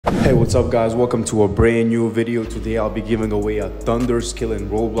Hey, what's up guys? Welcome to a brand new video. Today I'll be giving away a thunder skill in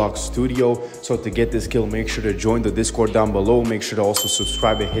Roblox Studio. So to get this skill, make sure to join the Discord down below. Make sure to also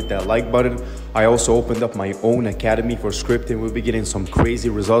subscribe and hit that like button. I also opened up my own academy for scripting. We'll be getting some crazy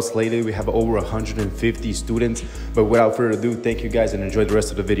results lately. We have over 150 students. But without further ado, thank you guys and enjoy the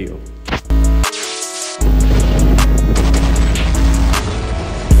rest of the video.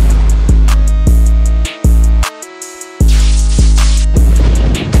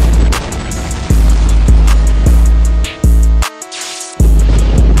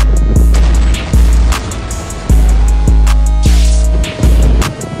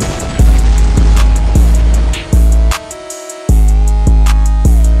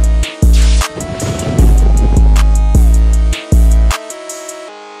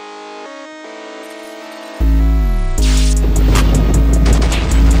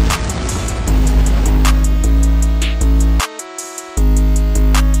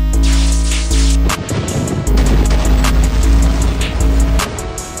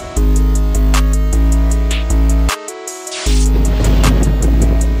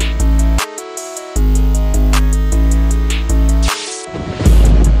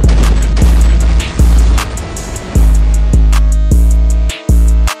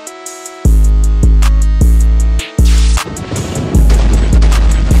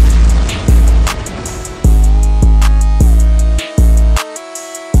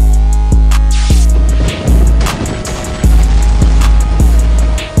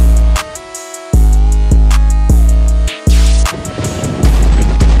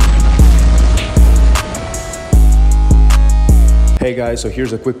 Hey guys, so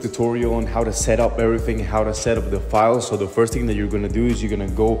here's a quick tutorial on how to set up everything, how to set up the files. So the first thing that you're going to do is you're going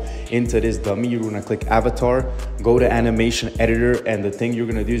to go into this dummy, you're going to click avatar, go to animation editor, and the thing you're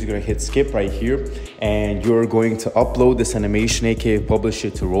going to do is you're going to hit skip right here, and you're going to upload this animation, aka publish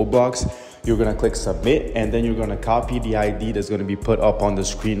it to Roblox. You're going to click submit, and then you're going to copy the ID that's going to be put up on the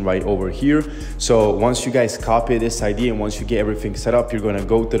screen right over here. So once you guys copy this ID and once you get everything set up, you're going to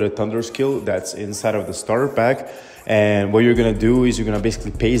go to the thunder skill that's inside of the starter pack. And what you're going to do is you're going to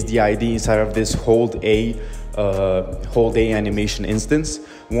basically paste the ID inside of this hold A animation instance.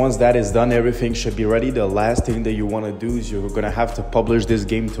 Once that is done, everything should be ready. The last thing that you want to do is you're going to have to publish this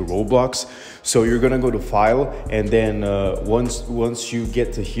game to Roblox. So you're going to go to file, and then once you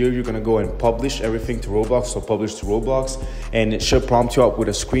get to here, you're going to go and publish everything to Roblox. So publish to Roblox, and it should prompt you up with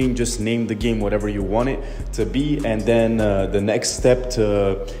a screen. Just name the game whatever you want it to be, and then the next step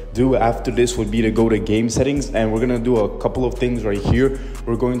to do after this would be to go to game settings, and we're going to do a couple of things right here.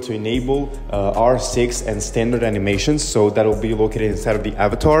 We're going to enable R6 and standard animations, so that will be located inside of the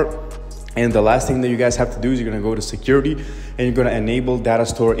avatar. And the last thing that you guys have to do is you're going to go to security and you're going to enable data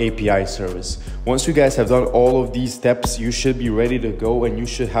store API service. Once you guys have done all of these steps, you should be ready to go and you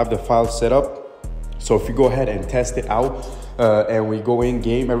should have the file set up. So if you go ahead and test it out and we go in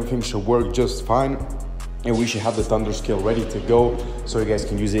game, everything should work just fine. And we should have the thunder skill ready to go so you guys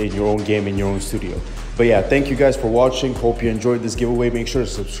can use it in your own game, in your own studio. But yeah, thank you guys for watching. Hope you enjoyed this giveaway. Make sure to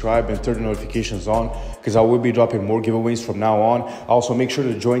subscribe and turn the notifications on because I will be dropping more giveaways from now on. Also, make sure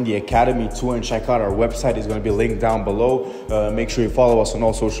to join the academy too and check out our website. It's going to be linked down below. Make sure you follow us on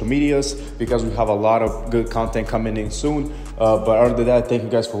all social medias because we have a lot of good content coming in soon. But other than that, thank you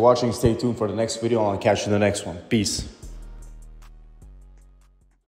guys for watching. Stay tuned for the next video and I'll catch you in the next one. Peace.